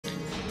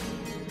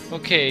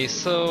Okay,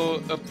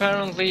 so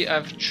apparently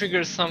I've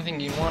triggered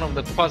something in one of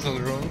the puzzle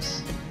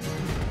rooms.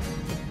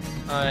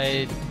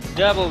 I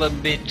dabbled a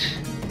bit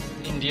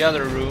in the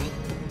other room,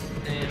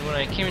 and when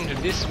I came into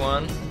this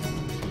one,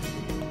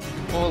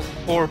 all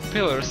 4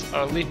 pillars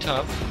are lit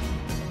up.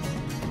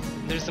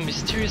 There's a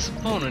mysterious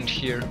opponent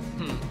here.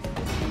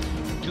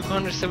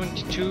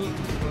 272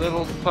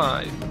 level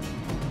 5.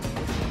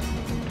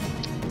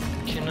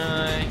 Can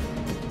I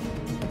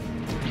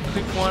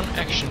equip one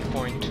action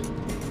point?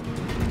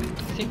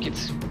 I think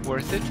it's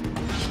worth it.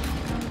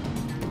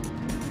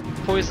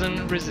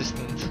 Poison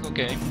resistant.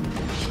 Okay,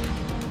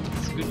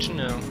 it's good to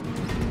know.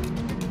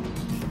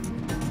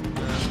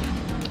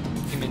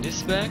 Give me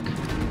this back,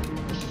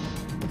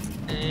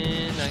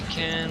 and I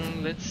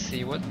can. Let's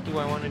see. What do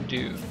I want to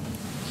do?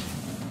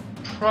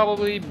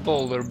 Probably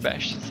boulder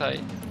bash. Since I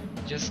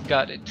just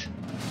got it.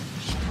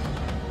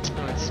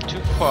 Oh, it's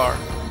too far.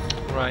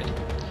 Right.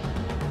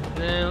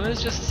 Now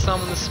let's just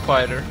summon the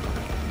spider.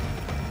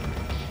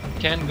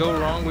 Can't go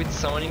wrong with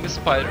summoning a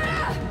spider.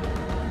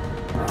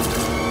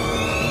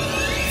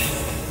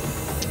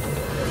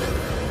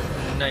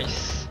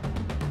 Nice.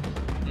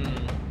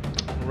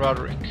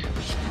 Roderick.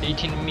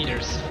 18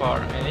 meters far,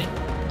 eh?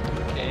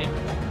 Okay.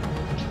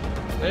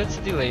 Let's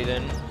delay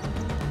then.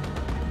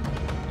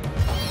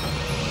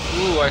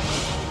 Ooh, I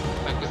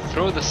could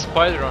throw the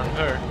spider on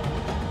her.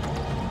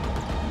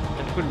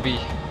 That would be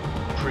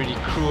pretty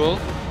cruel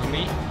to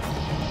me.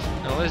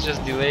 Now let's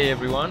just delay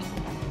everyone.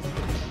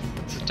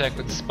 Let's attack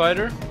with the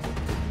spider.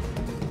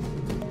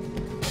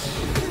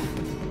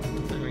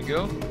 There we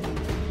go.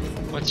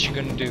 What's she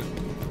gonna do?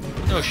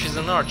 No, she's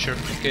an archer,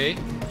 okay.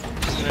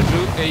 She's gonna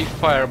do a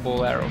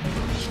fireball arrow.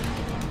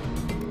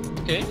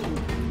 Okay.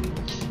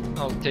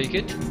 I'll take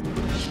it.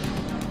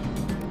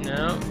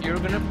 Now you're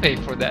gonna pay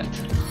for that.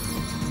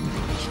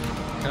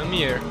 Come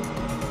here.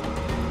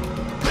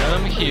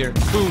 Come here.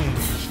 Boom!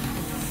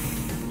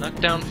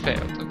 Knockdown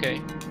failed,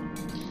 okay.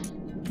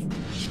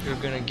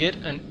 You're gonna get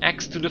an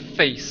axe to the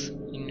face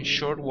in a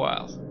short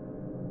while.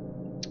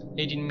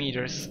 18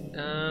 meters.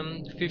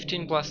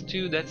 15 plus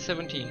 2, that's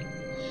 17.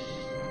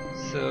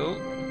 So,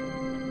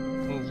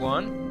 move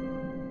on.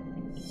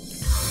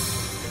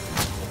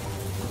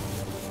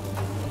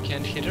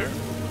 Can't hit her?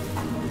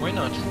 Why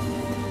not?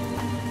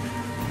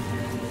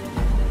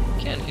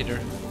 Can't hit her,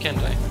 can't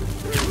I?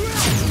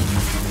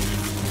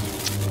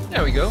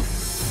 There we go.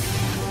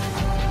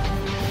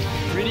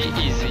 Pretty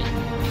easy.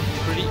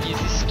 Pretty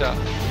easy stuff.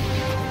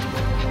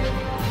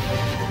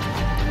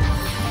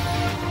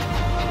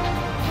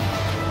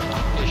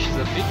 Okay, she's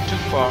a bit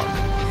too far.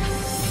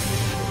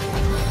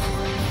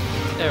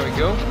 There we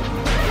go.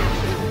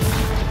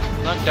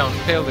 Knockdown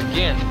failed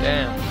again,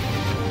 damn.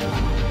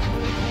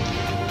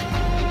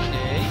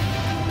 Okay.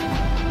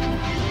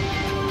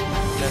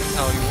 That's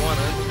how you want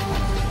it.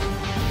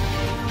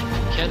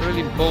 Can't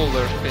really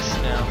boulder fist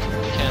now,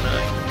 can I?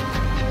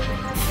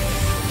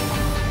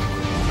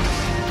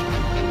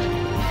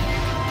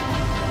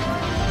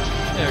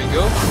 There we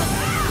go.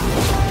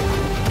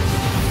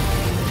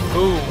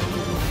 Boom.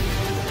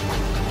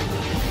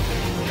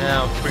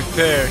 Now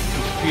prepare to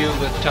feel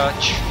the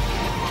touch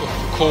of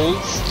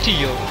cold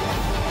steel.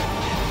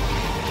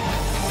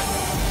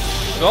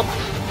 Sup?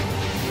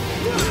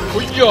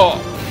 Hoo-yah!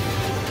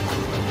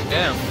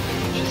 Damn,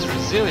 she's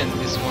resilient,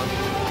 this one.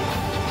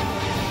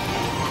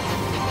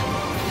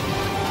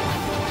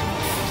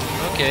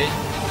 Okay.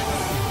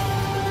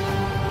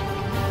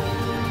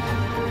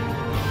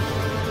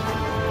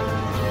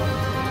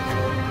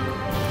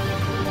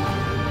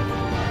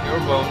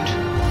 You're boned.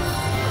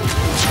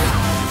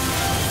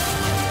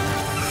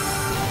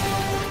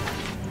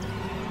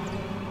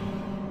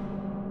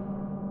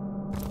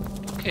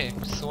 Okay,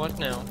 so what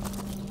now?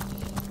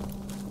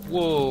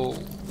 Whoa.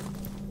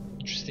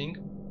 Interesting.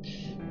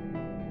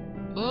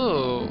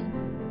 Oh.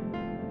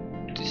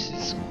 This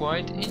is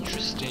quite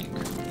interesting.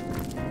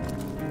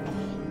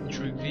 It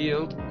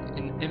revealed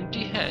an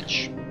empty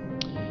hatch.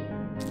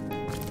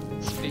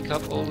 Let's pick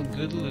up all the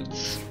good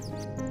loots.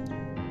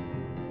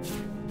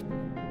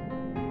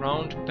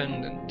 Round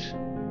pendant.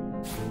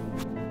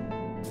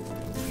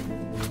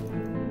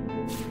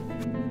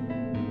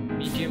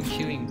 Medium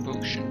healing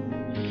potion.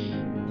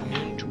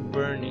 Immune to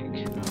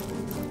burning.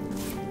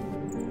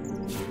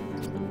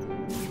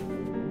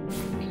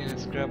 Okay,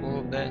 let's grab all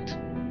of that.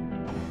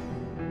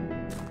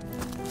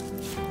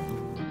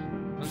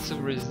 Lots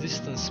of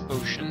resistance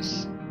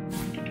potions.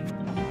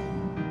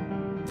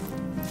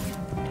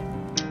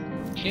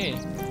 Okay,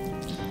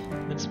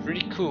 that's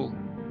pretty cool.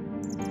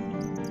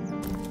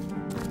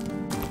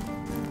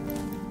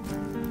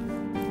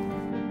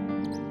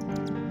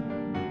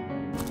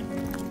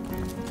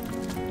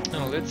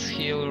 Now let's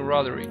heal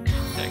Roderick,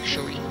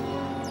 actually.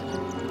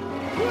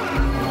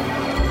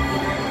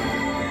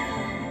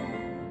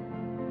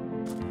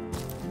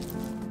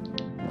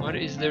 What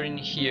is there in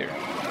here?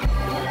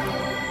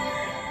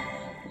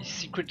 A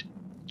secret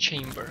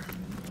chamber.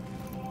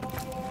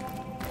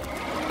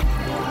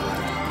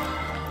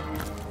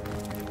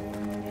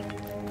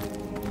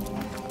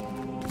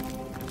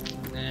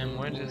 Damn,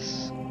 why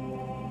does...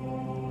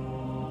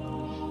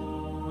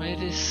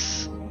 It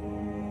is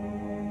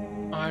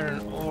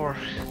iron ore.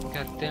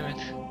 God damn it.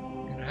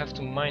 I'm gonna have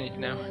to mine it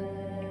now.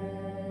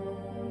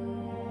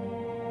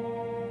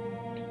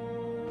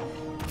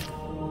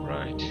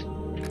 Right.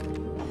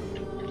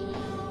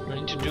 Do I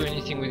need to do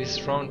anything with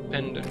this round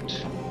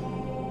pendant?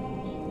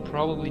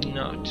 Probably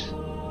not.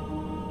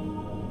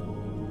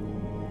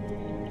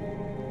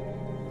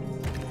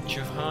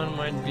 Johan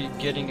might be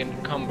getting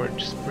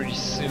encumbered pretty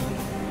soon.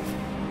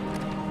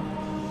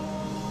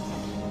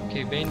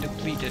 Okay, vein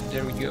depleted,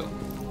 there we go.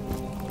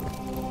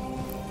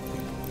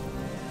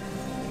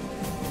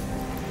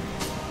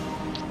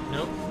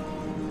 Nope.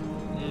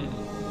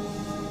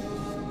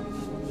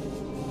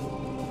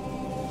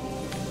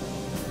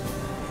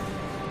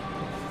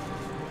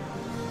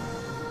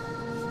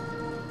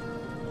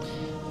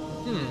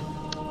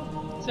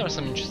 These are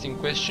some interesting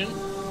questions.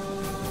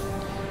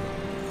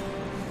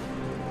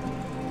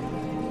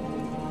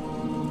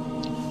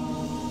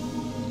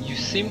 You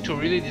seem to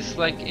really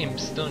dislike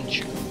imps, don't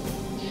you?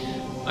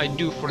 I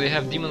do, for they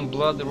have demon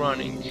blood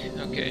running.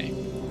 Okay.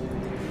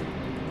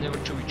 Never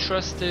to be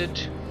trusted.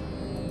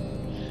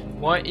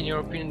 Why, in your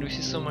opinion, do we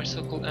see so much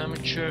so-called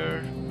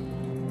amateur?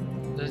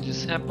 Does it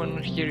just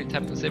happen? Here it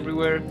happens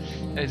everywhere.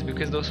 That is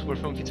because those who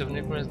perform feats of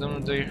necromancy don't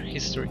know their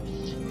history.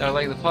 They are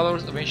like the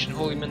followers of ancient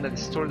holy men that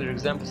distort their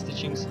examples'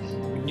 teachings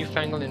with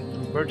newfangled and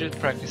perverted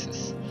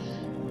practices.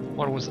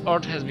 What was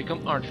art has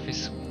become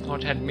artifice.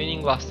 What had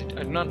meaning lost it.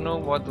 I do not know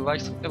what the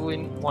likes of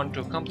Evelyn want to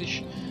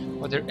accomplish,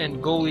 what their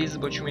end goal is,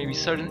 but you may be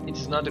certain it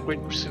is not a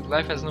great pursuit.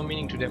 Life has no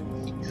meaning to them.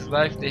 It is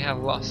life they have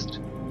lost.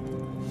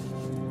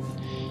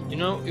 You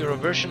know, your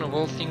aversion of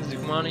all things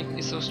demonic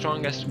is so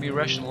strong as to be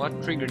irrational.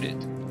 What triggered it?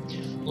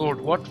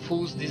 Lord, what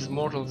fools these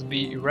mortals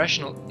be!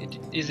 Irrational?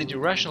 Is it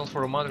irrational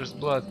for a mother's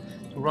blood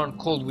to run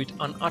cold with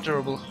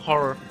unutterable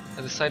horror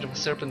at the sight of a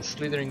serpent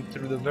slithering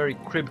through the very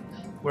crib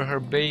where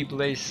her babe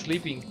lay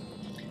sleeping?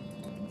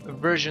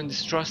 Aversion,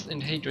 distrust,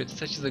 and hatred,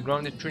 such is the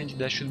grounded trinity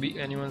that should be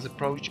anyone's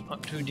approach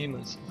to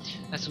demons.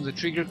 As to the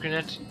trigger,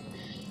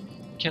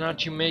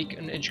 cannot you make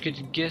an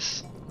educated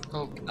guess?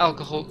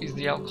 Alcohol is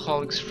the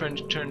alcoholic's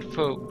friend turned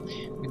foe.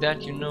 With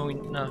that you know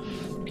enough.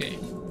 Okay.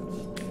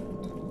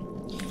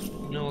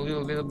 Know a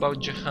little bit about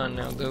Jahan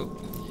now, though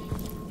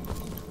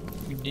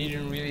we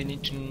didn't really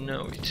need to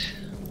know it.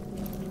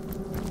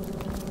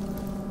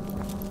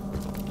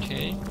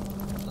 Okay,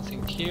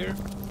 nothing here.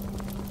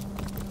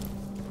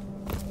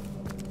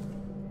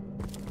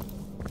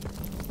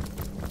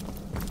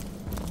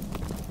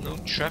 No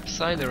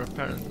traps either,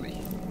 apparently.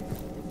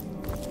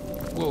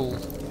 Whoa.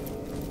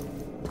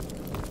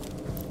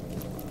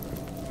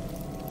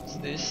 What's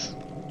this?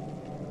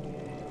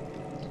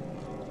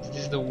 Is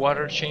this the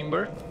water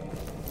chamber?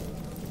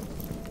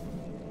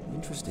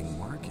 Interesting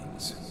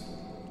markings.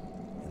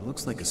 It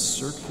looks like a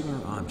circular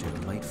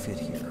object might fit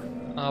here.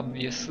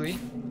 Obviously.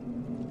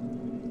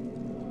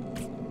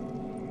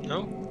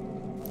 No?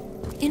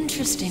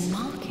 Interesting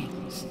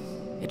markings.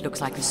 It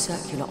looks like a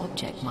circular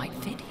object might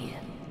fit here.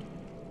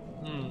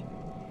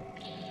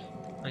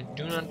 I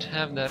do not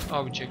have that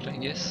object, I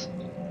guess.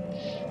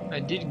 I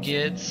did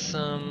get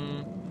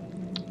some...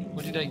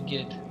 What did I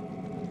get?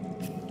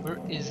 Where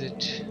is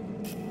it?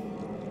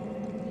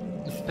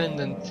 The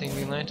pendant thing,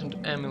 the enlightened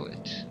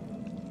amulet.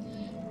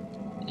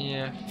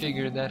 Yeah, I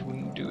figured that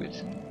wouldn't do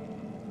it.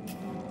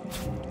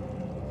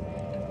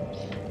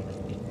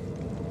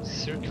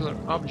 Circular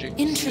object.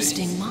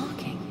 Interesting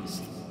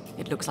markings.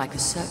 It looks like a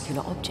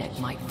circular object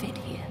might fit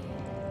here.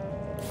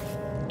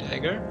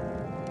 Dagger?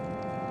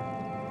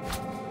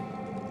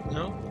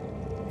 No?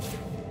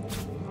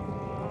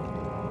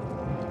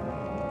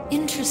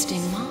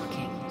 Interesting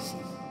markings.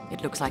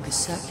 It looks like a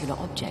circular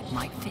object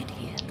might fit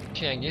here.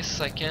 Okay, I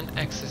guess I can't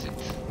access it.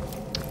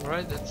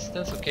 Alright,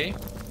 that's okay.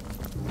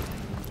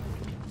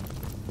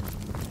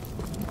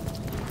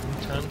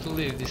 Time to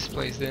leave this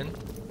place then.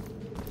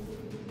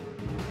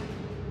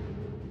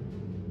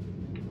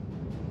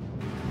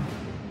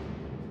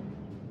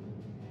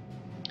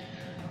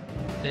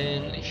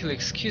 Then, if you'll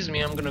excuse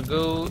me, I'm gonna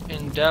go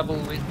and dabble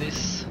with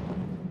this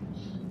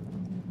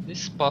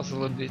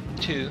puzzle a bit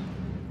too,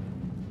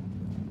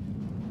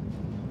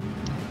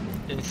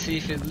 and see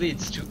if it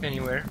leads to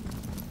anywhere.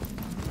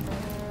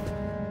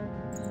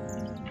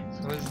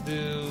 So let's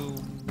do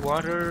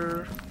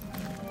water.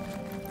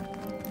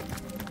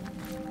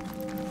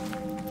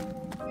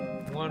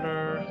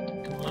 Water,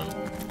 come on.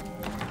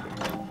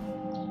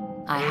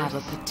 I have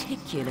a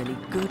particularly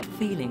good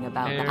feeling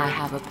about that. I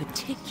have a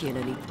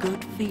particularly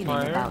good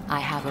feeling about. I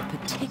have a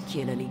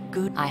particularly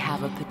good. I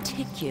have a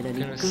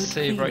particularly good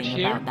feeling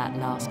about that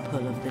last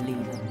pull of the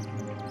lever.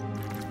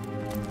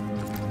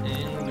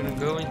 And we're gonna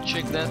go and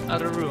check that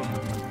other room.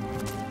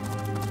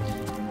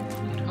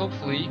 And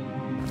hopefully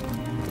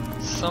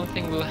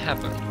something will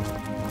happen.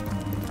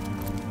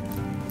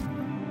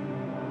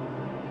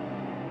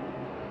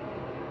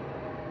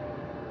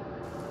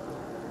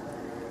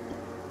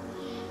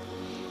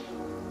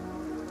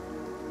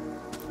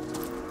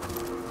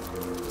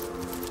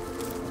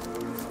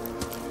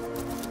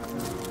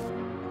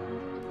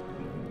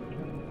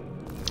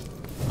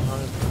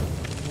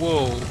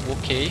 Whoa,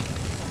 okay.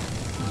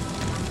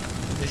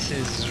 This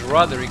is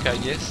Roderick, I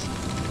guess.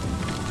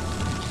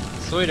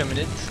 So wait a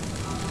minute.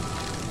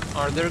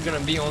 Are there gonna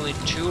be only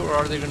 2 or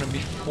are there gonna be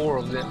 4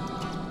 of them?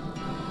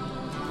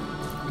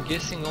 I'm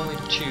guessing only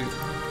 2.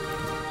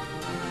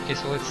 Okay,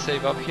 so let's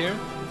save up here.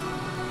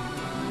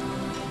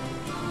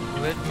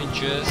 Let me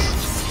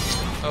just...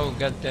 Oh,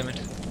 god damn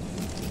it.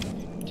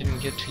 Didn't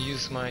get to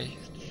use my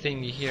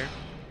thingy here.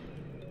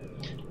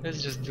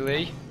 Let's just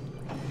delay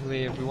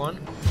everyone.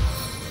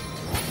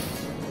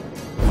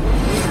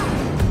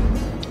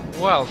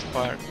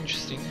 Wildfire,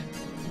 interesting.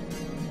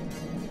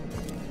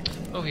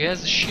 Oh, he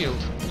has a shield.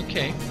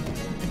 Okay.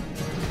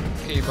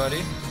 Okay,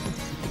 buddy.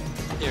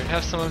 Here,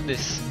 have some of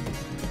this.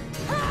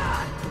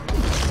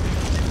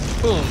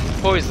 Boom,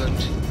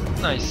 poisoned.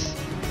 Nice.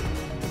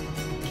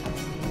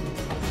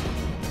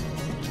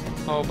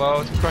 How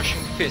about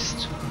crushing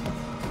fist?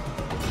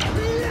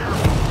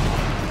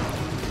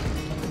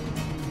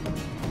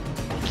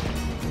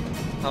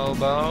 How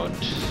about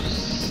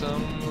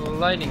some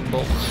lightning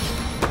bolt?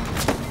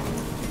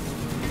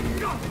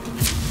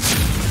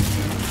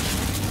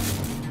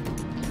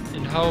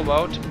 And how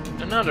about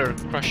another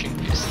crushing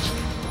fist?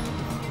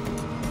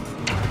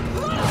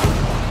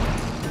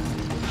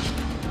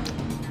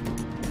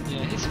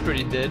 Yeah, he's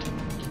pretty dead.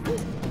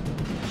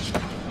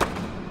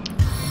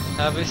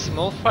 Have a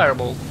small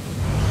fireball.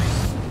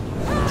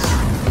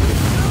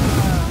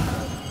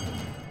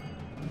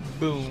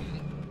 Boom.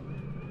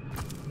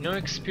 No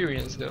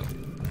experience though.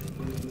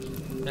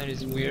 That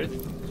is weird.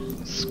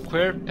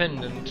 Square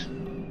pendant.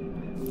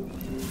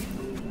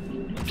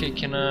 Okay,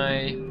 can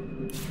I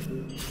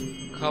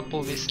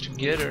couple this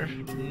together?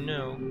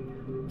 No.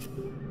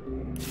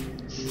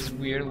 This is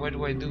weird. What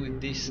do I do with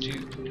these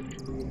two?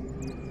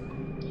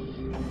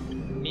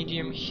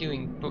 Medium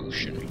healing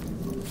potion.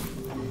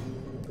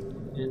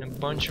 And a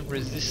bunch of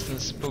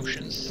resistance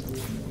potions.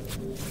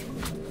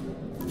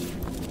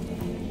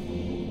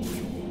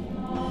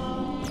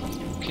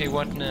 Okay,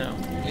 what now?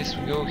 Guess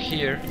we go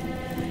here.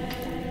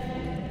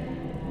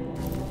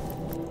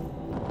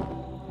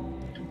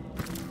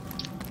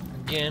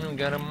 Again, we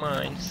gotta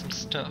mine some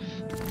stuff.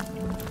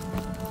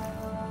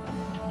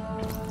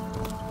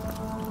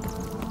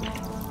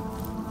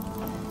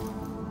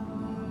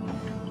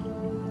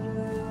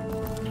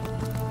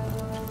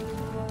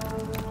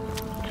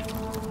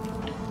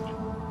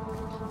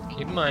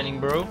 Keep mining,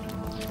 bro.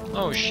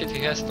 Oh shit,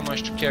 he has too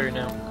much to carry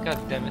now. God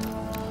damn it.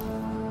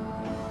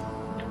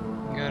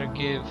 Gotta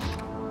give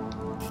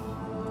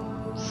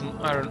some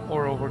iron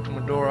ore over to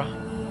Medora.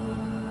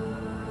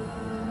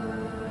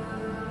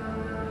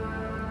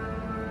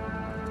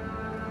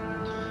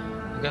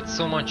 I got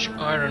so much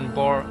iron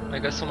ore,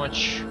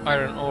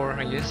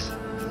 I guess,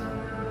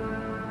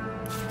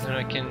 that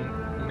I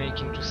can make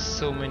into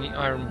so many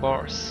iron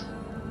bars.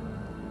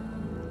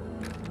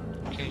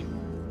 Okay.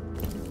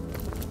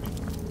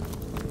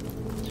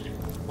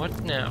 What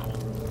now?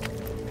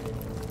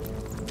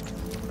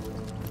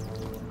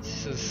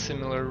 This is a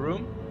similar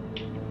room.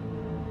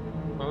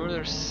 Oh,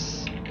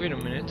 there's... Wait a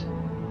minute.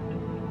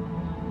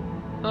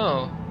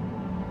 Oh.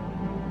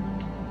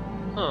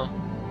 Huh.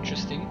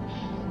 Interesting.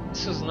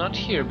 This was not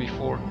here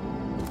before.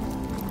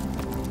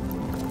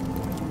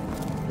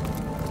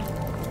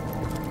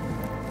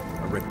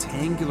 A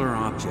rectangular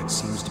object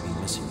seems to be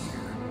missing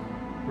here.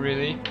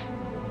 Really?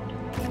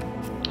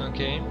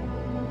 Okay.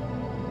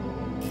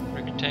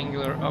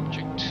 Rectangular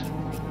object.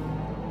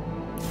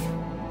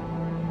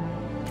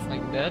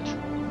 Like that?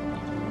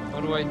 How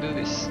do I do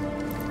this?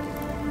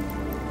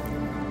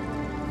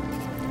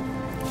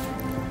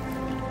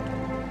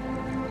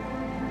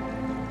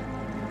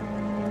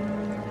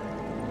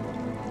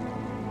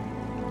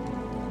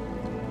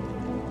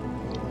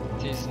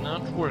 It is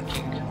not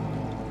working.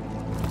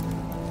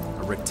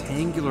 A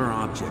rectangular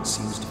object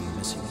seems to be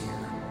missing here.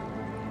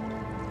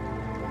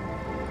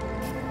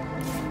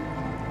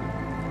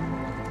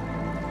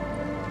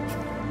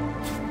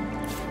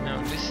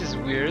 Now this is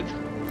weird.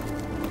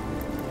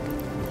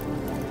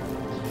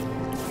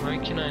 Why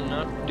can I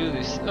not do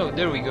this? Oh,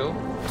 there we go.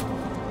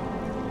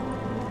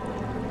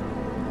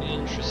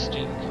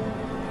 Interesting.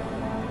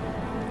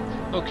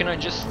 Oh, can I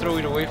just throw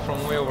it away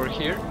from way over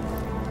here?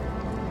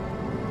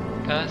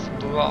 Path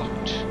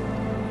blocked.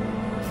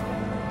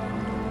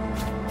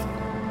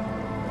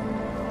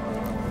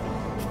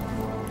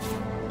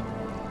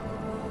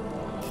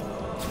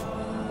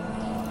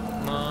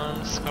 Come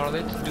on,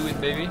 Scarlet, do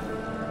it, baby.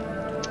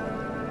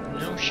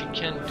 No, she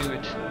can't do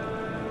it.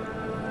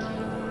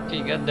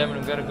 Okay, goddammit,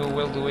 I've gotta go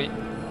well the way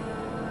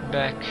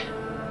back.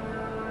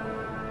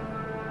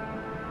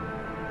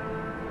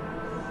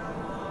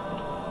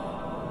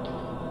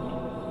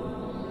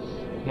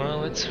 Well,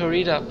 let's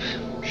hurry it up,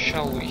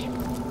 shall we?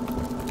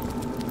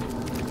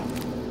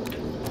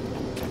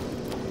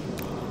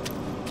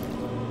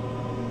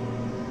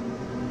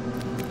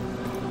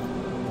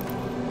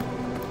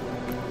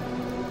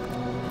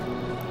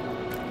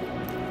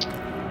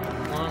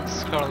 Come on,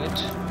 Scarlet.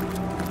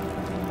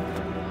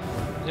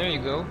 There you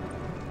go.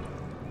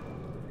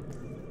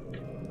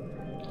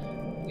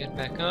 Get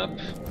back up.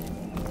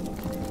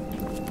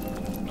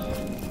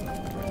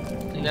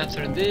 And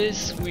after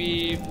this,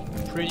 we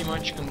pretty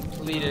much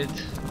completed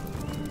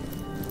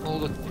all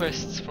the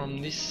quests from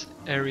this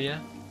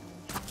area.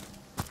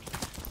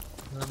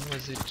 When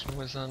was it? It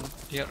was on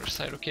the other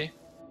side, okay.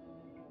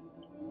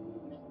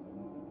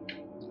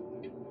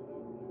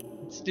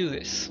 Let's do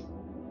this.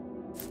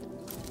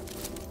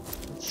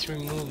 Let's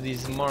remove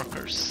these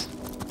markers.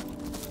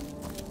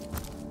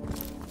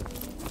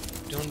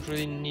 Don't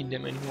really need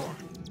them anymore.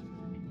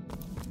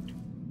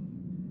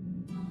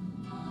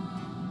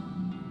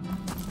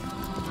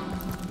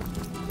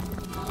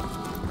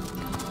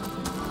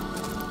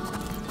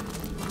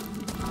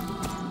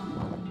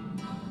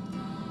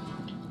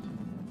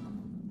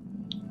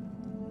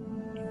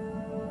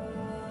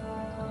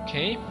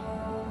 Okay.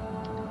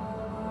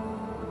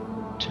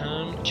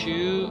 Time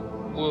to...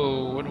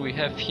 Whoa, what do we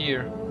have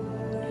here?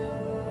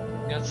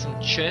 We got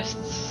some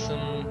chests,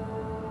 some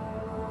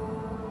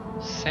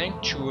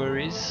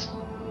sanctuaries.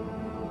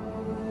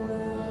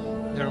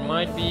 There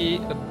might be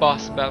a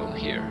boss battle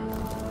here.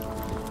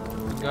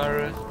 We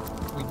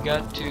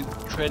got to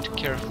tread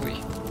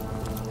carefully.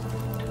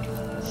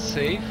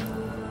 Save.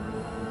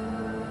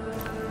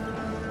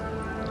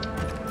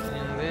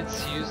 And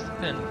let's use the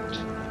pendant.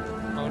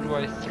 How do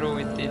I throw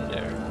it in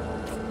there?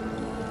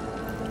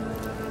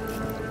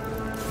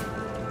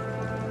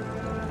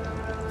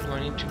 Do I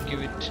need to give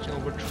it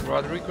over to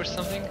Roderick or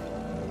something?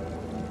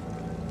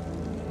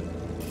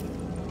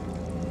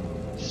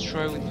 Let's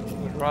try with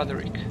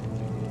Roderick.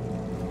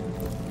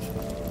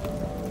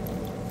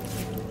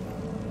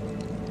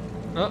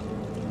 Oh!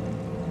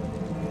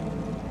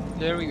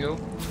 There we go.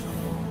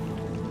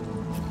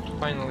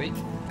 Finally.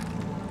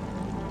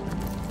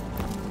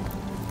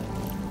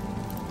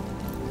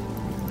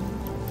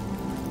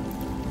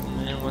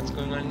 What's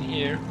going on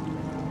here?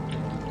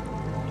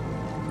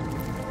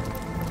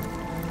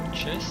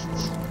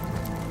 Chests.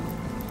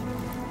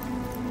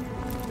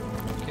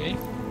 Okay.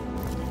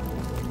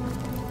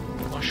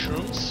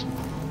 Mushrooms.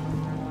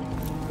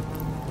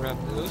 Grab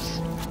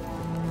those.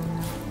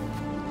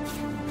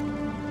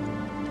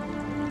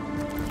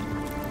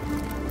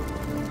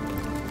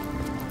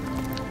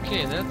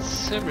 Okay,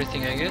 that's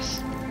everything, I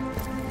guess.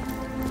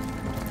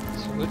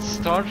 So let's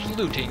start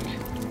looting.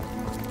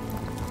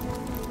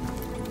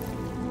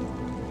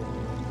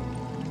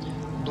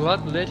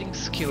 Bloodletting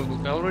skill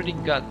book. I already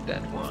got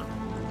that one.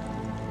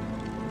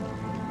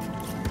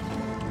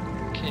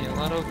 Okay, a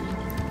lot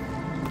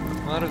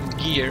of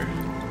gear.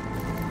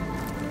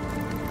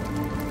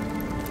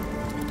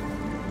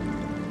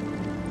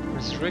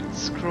 Resurrect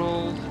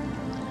scroll,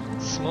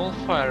 small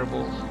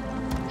fireball.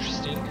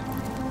 Interesting.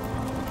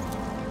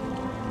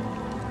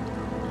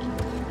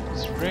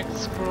 Resurrect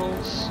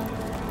scrolls.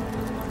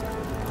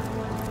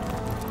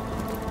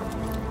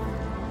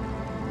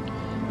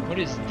 What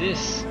is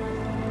this?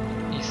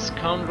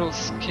 Scoundrel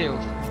skill.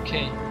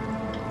 Okay.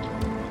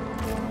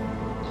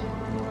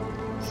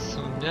 So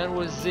that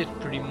was it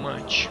pretty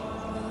much.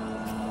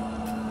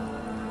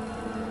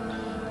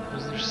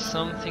 Was there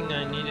something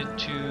I needed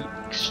to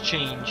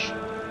exchange?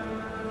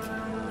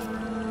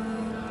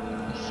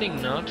 I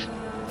think not.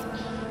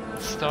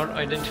 Let's start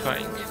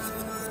identifying.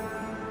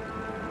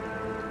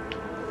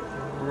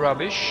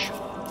 Rubbish.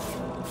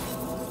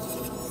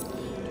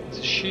 It's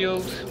a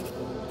shield.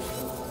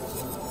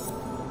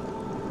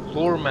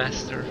 Lore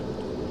Master.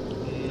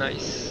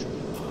 Nice.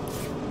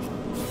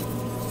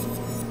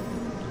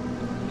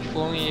 If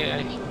only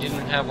I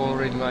didn't have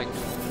already like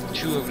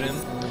 2 of them.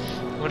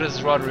 What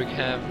does Roderick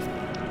have?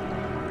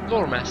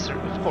 Lore Master,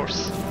 of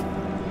course.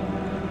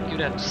 Give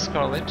that to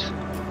Scarlet.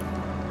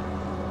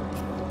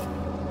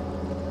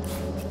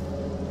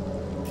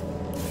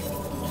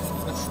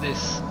 What's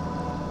this?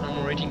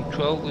 Armor rating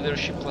 12,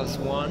 leadership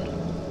 +1.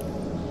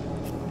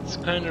 It's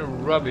kind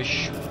of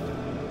rubbish.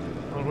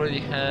 Already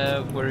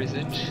have. Where is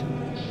it?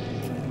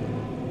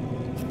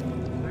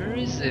 Where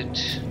is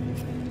it?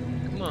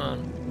 Come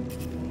on.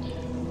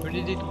 Where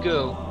did it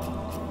go?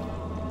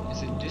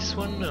 Is it this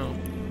one? No.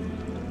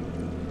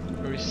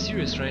 Are you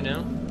serious right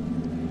now?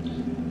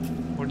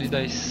 Or did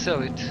I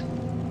sell it?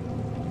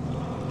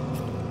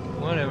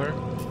 Whatever.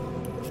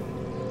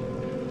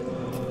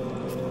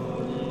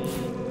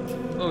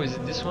 Oh, is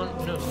it this one?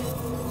 No.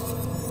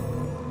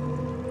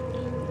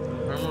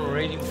 Armor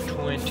rating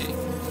 20.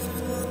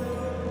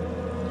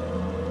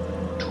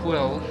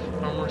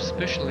 12. Armor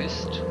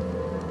specialist.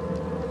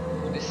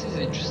 This is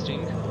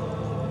interesting.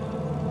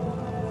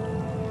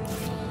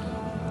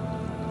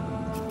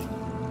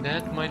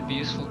 That might be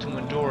useful to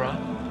Medora.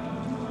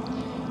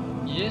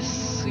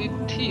 Yes,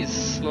 it is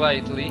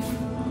slightly.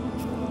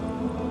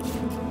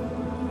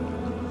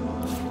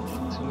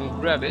 So we'll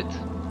grab it.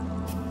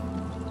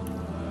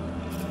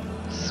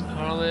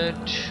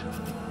 Scarlet.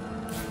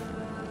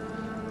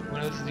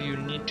 What else do you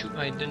need to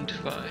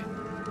identify?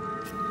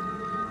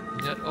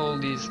 We got all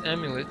these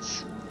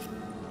amulets.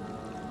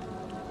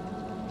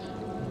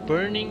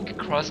 Burning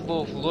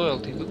crossbow of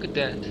loyalty. Look at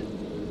that.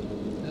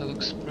 That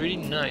looks pretty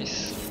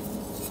nice.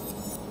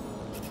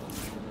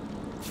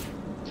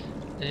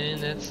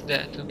 And that's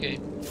that. Okay.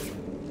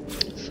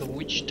 So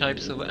which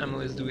types of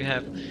amulets do we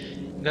have?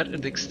 Got a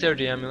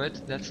dexterity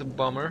amulet, that's a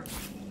bummer.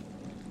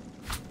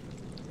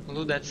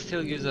 Although that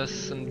still gives us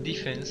some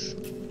defense.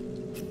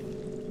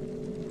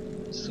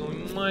 So we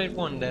might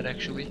want that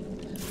actually.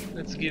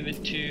 Let's give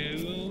it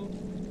to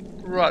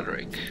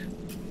Roderick.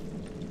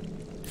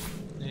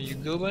 There you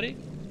go, buddy.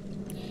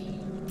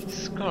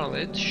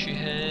 Scarlet, she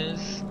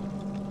has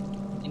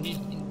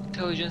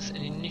intelligence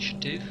and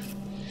initiative.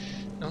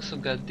 I also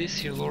got this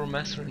here, Lore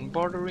Master and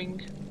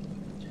Bartering.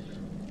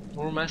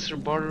 Lore Master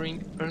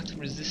Bartering, Earth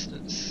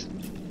Resistance.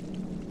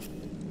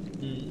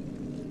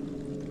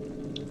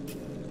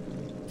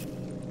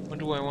 What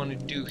do I want to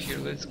do here?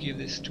 Let's give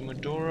this to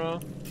Medora.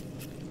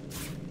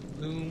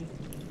 Boom.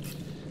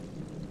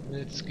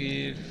 Let's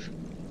give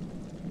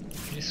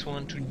this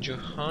one to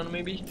Johan,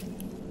 maybe?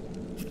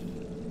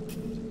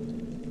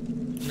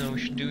 No, we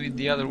should do it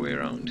the other way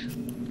around.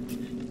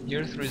 The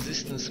Earth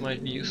Resistance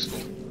might be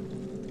useful.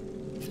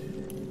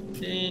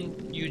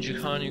 And you,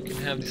 Johan, you can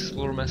have this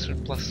Lore Master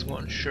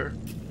 +1, sure.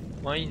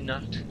 Why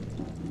not?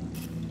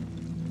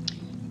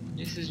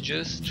 This is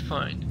just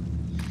fine.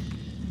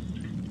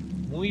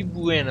 Muy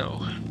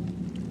bueno.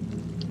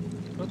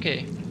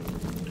 Okay.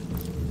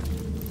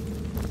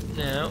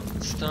 Now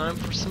it's time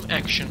for some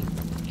action.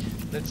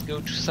 Let's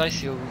go to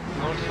Sicil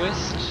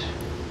Northwest.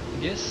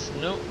 Yes?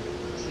 No,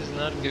 this is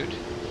not good.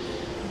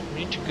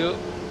 We need to go.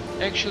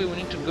 Actually, we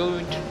need to go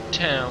into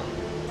town.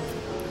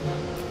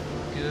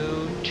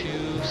 Go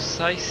to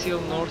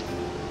Sicil North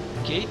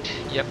Gate.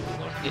 Yep,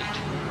 North Gate.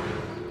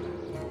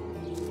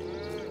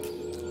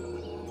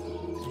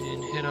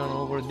 And head on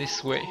over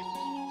this way.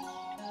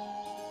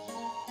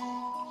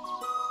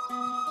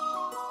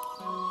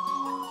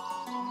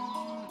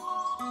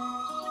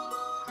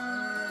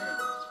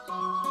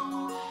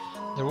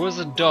 There was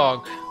a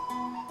dog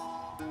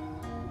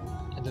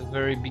at the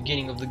very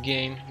beginning of the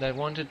game that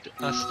wanted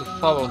us to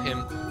follow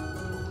him.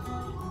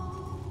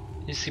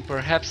 Is he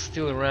perhaps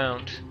still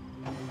around?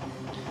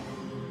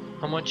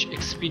 How much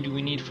XP do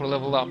we need for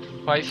level up?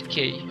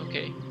 5k,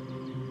 okay.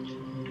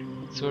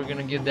 So we're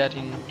gonna get that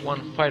in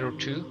one fight or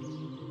two.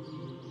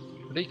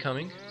 Are they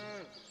coming?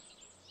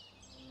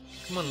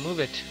 Come on, move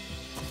it.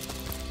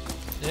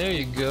 There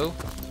you go.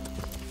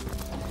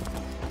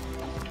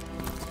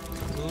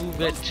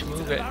 Move it,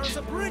 move it.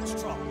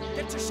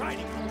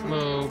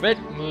 Move it,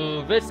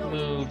 move it,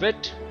 move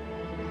it.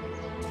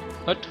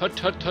 Hut, hut,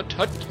 hut, hut,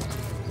 hut. I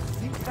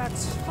think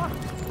that's fun.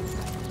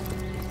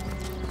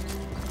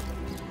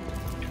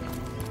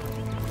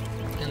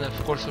 And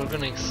of course we're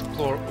gonna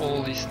explore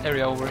all this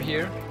area over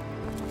here.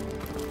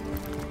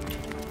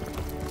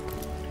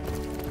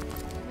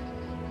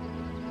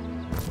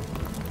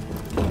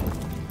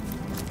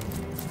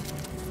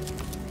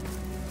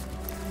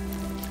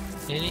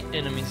 Any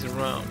enemies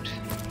around?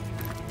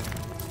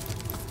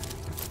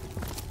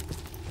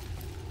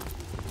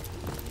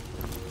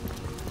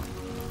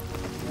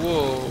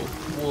 Whoa,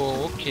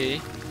 whoa,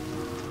 okay.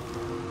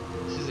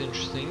 This is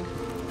interesting.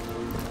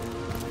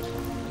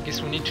 I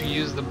guess we need to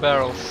use the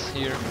barrels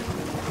here.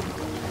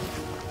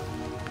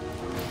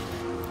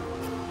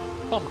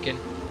 Pumpkin.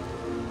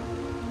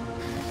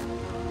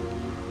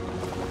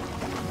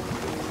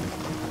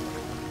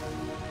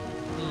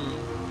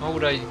 How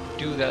would I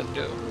do that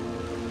though?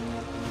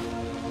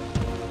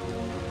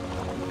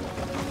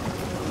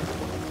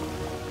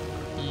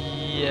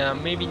 Yeah,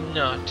 maybe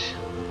not.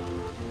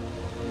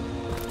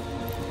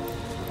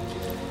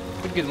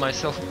 Could get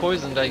myself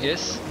poisoned, I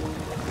guess.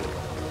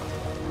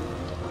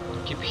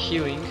 Keep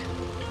healing.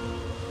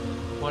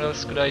 What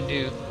else could I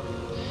do?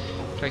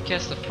 If I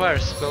cast a fire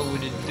spell,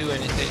 would it do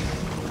anything?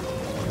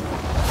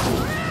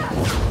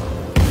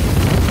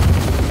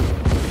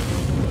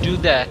 Do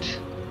that.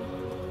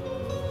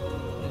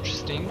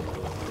 Interesting.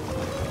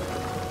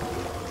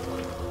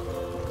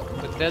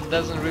 But that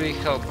doesn't really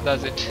help,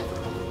 does it?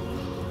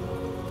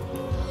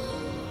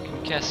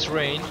 Cast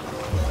rain.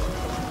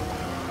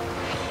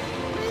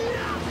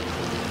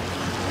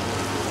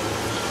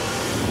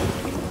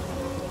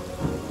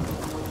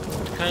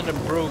 It kind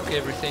of broke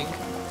everything.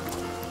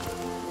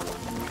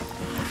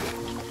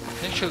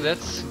 Actually,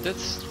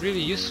 that's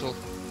really useful.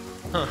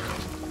 Huh.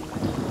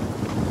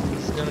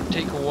 It's gonna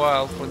take a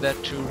while for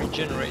that to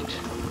regenerate.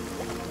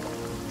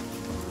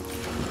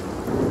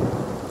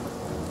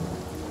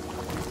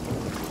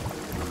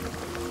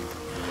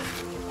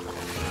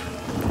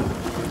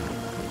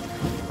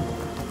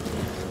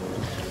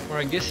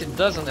 I guess it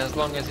doesn't as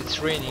long as it's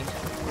raining.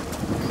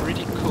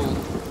 Pretty cool.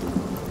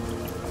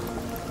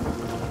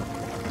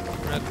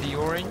 Grab the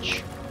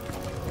orange.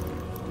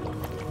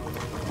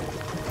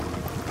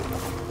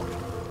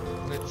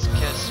 Let's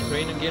cast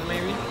rain again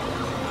maybe.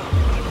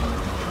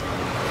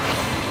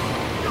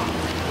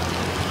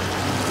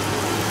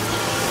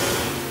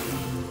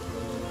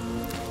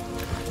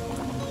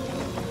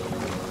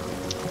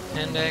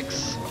 Hand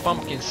axe,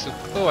 pumpkin soup.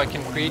 Oh, I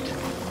can create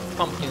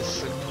pumpkin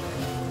soup.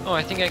 Oh,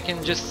 I think I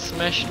can just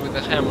smash it with a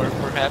hammer,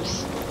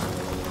 perhaps.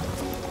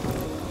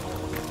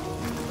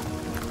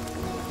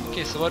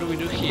 Okay, so what do we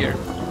do here?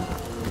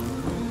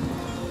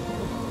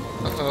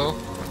 Uh-oh.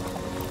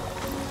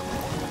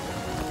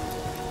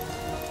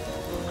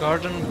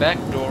 Garden back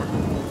door.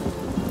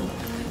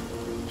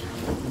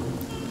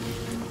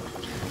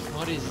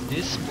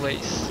 this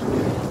place.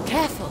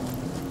 Careful!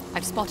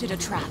 I've spotted a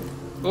trap.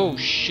 Oh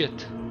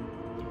shit.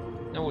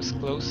 That was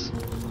close.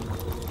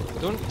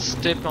 Don't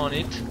step on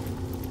it.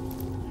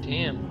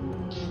 Damn.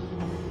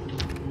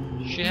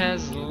 She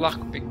has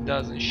lockpick,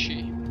 doesn't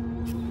she?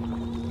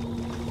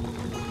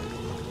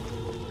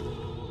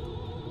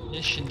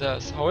 Yes, she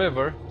does.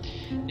 However,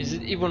 is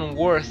it even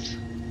worth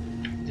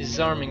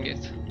disarming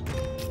it?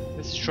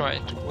 Let's try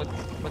it.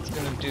 What's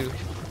gonna do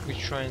if we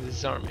try and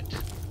disarm it?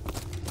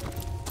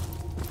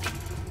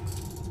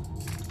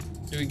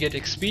 Do we get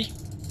XP?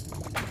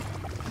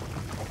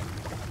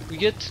 We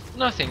get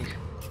nothing.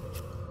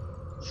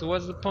 So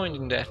what's the point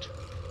in that?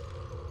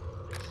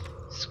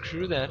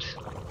 Screw that.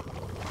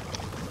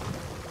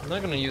 I'm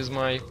not gonna use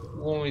my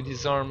only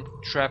disarm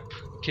trap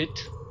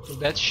kit for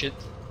that shit.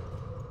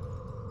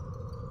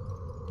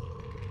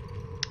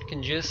 I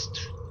can just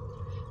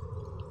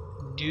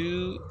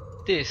do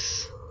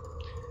this.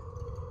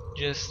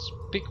 Just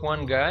pick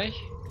one guy,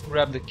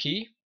 grab the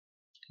key,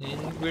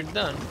 and we're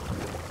done.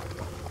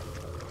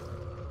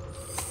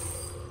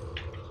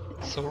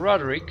 So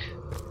Roderick,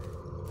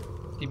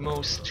 the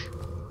most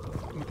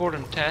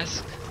important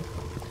task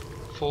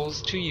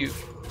falls to you.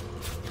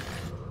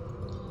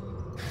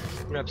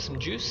 Grab some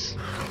juice.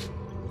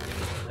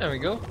 There we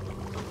go.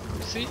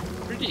 See?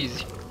 Pretty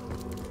easy.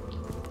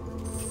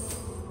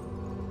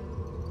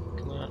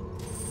 Come on.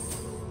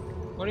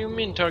 What do you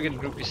mean target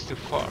group is too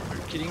far? Are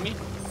you kidding me?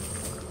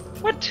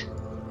 What?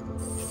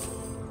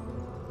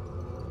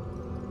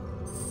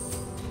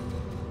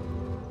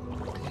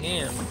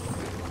 Damn.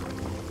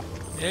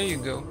 There you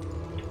go.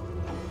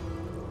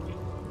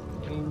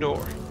 Open the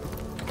door.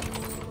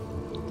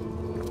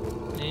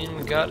 And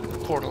we got a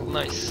portal.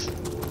 Nice.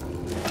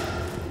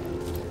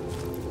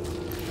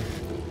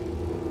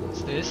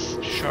 What's this?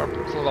 Sharp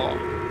claw.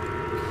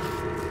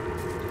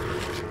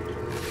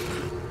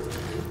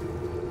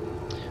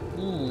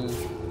 Ooh,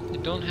 I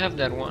don't have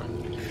that one.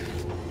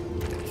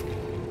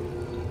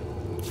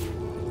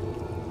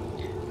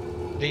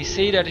 They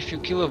say that if you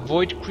kill a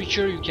void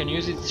creature, you can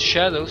use its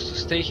shadows to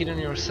stay hidden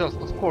yourself.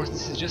 Of course,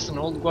 this is just an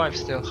old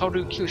wives' tale. How do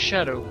you kill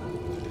shadow?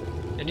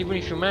 And even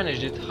if you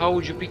managed it, how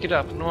would you pick it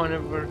up? No one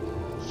ever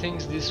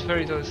thinks this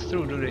fairy tale is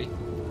true, do they?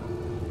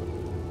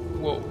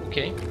 Whoa,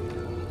 okay.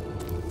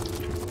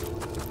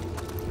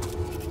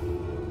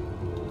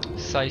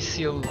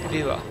 Sicil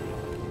Villa.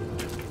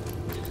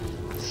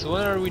 So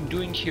what are we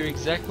doing here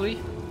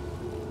exactly?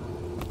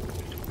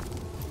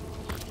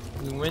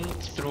 We went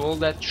through all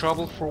that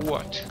trouble for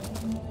what?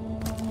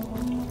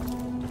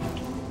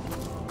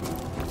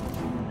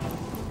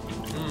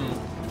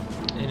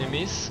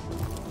 Enemies.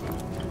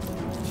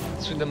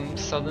 It's with the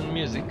sudden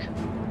music.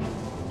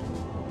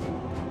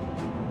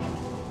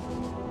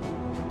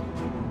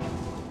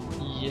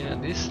 Yeah,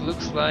 this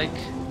looks like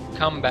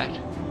combat.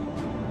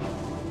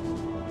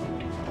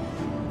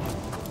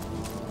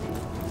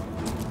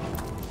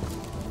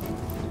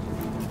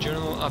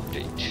 Journal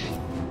update.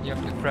 Yep,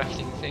 the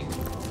crafting thing.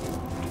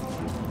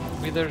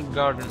 Withered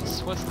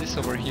Gardens. What's this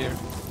over here?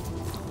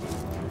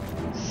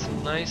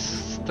 Some nice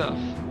stuff.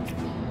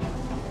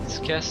 Let's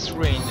cast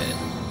rain then.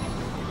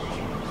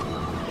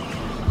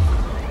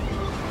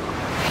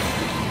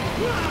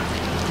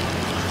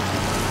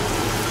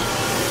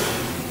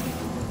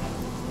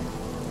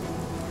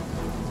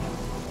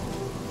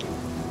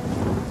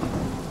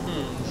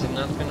 Is it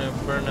not gonna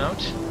burn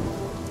out?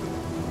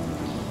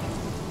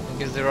 I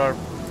guess there's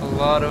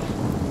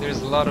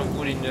a lot of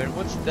wood in there.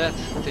 What's that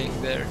thing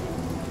there?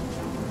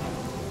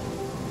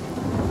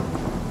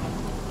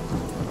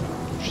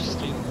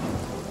 Interesting.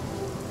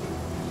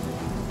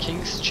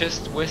 King's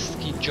chest, west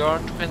key jar,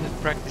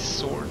 two-handed practice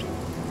sword.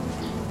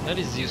 That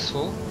is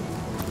useful.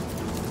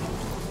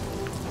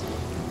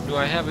 Do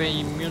I have a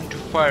immune to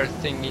fire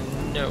thingy?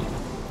 No.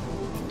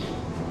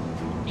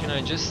 Can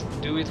I just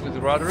do it with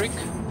Roderick?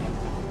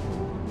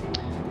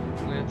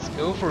 Let's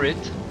go for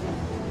it.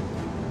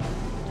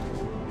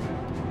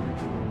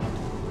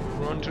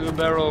 Run to the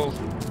barrel.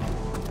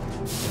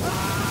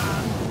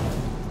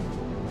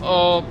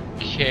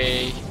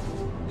 Okay.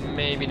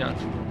 Maybe not.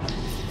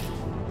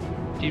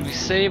 Did we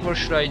save or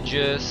should I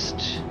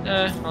just...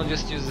 I'll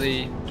just use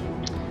the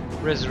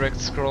resurrect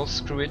scroll,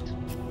 screw it.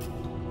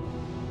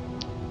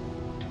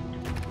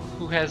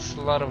 Who has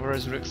a lot of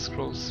resurrect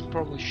scrolls?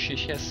 Probably she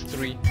has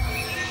 3.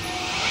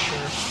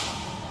 Sure.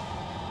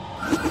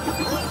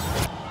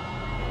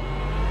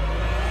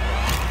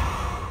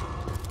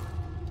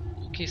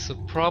 Okay, so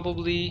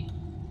probably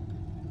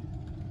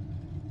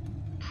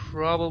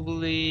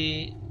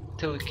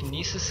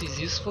telekinesis is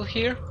useful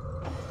here.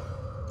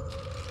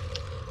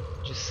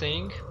 Just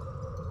saying.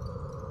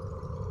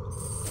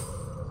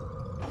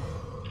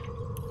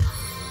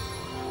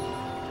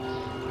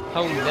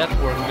 How would that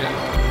work then?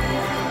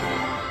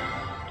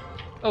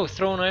 Oh,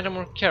 throw an item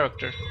or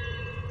character.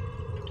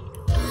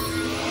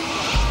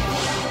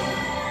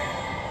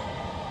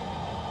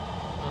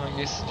 I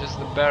guess just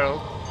the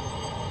barrel.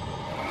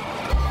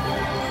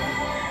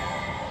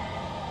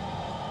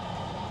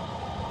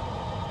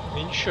 I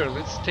mean, sure,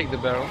 let's take the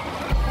barrel.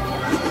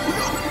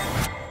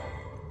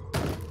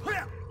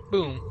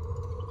 Boom.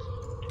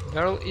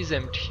 Barrel is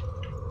empty.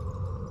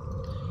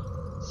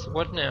 So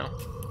what now?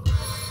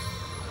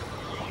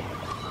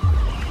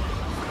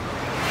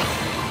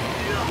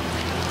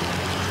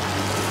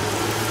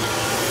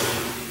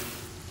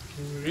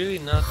 Can we really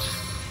not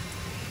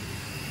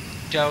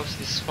douse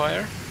this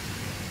fire?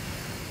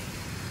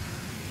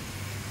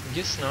 I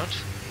guess not.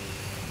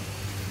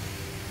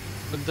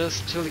 But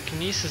does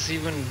telekinesis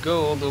even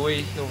go all the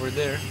way over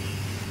there?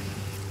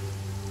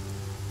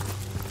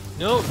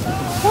 No!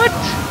 What?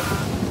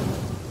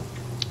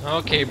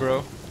 Okay,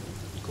 bro.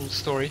 Cool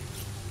story.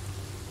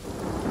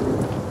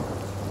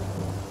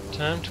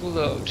 Time to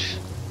load.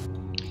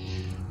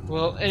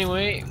 Well,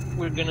 anyway,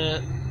 we're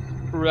gonna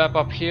wrap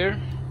up here.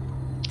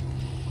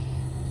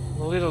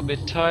 I'm a little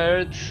bit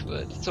tired,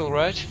 but it's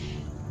alright.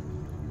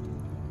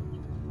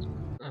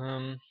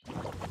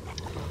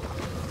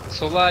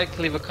 So like,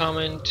 leave a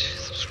comment,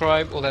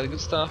 subscribe, all that good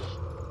stuff.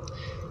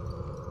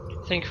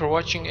 Thank you for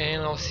watching,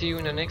 and I'll see you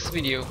in the next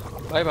video.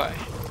 Bye bye.